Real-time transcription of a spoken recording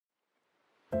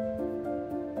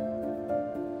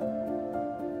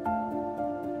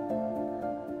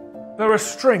There are a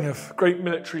string of great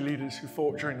military leaders who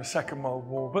fought during the Second World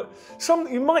War, but some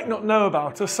that you might not know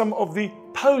about are some of the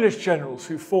Polish generals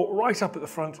who fought right up at the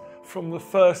front from the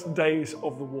first days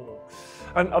of the war.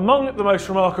 And among the most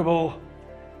remarkable,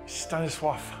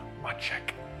 Stanisław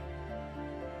Maczek.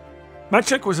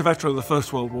 Maczek was a veteran of the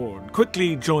First World War and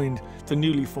quickly joined the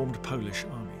newly formed Polish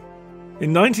army.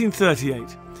 In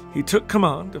 1938, he took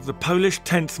command of the Polish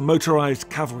 10th Motorized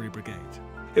Cavalry Brigade.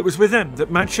 It was with them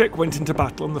that Maczek went into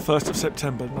battle on the 1st of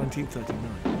September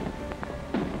 1939.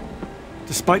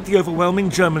 Despite the overwhelming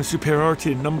German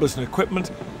superiority in numbers and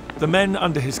equipment, the men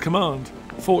under his command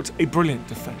fought a brilliant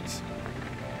defence.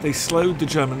 They slowed the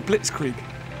German blitzkrieg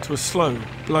to a slow,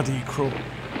 bloody crawl.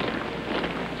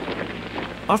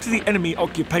 After the enemy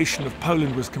occupation of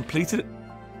Poland was completed,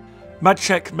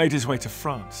 Maczek made his way to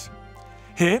France.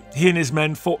 Here, he and his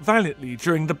men fought valiantly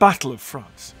during the Battle of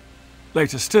France.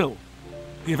 Later still,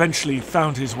 he eventually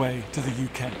found his way to the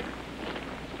UK.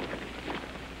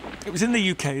 It was in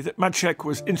the UK that Maczek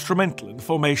was instrumental in the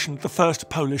formation of the 1st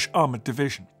Polish Armoured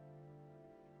Division.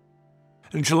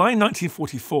 In July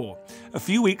 1944, a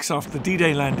few weeks after the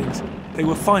D-Day landings, they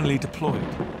were finally deployed.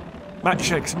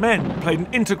 Maczek's men played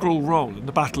an integral role in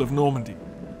the Battle of Normandy,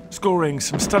 scoring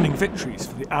some stunning victories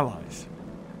for the Allies.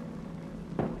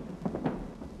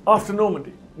 After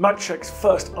Normandy, Maczek's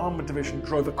 1st Armoured Division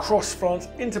drove across France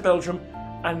into Belgium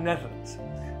and Netherlands.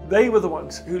 They were the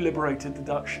ones who liberated the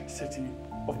Dutch city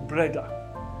of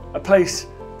Breda, a place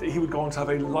that he would go on to have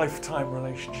a lifetime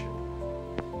relationship.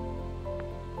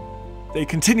 They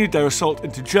continued their assault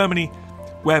into Germany,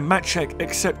 where Maczek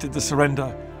accepted the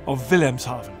surrender of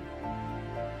Wilhelmshaven.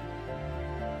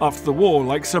 After the war,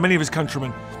 like so many of his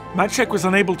countrymen, Maczek was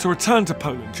unable to return to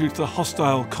Poland due to the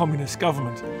hostile communist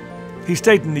government. He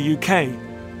stayed in the UK,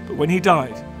 but when he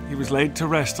died, he was laid to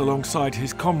rest alongside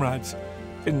his comrades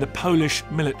in the Polish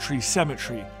military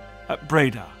cemetery at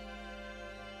Breda.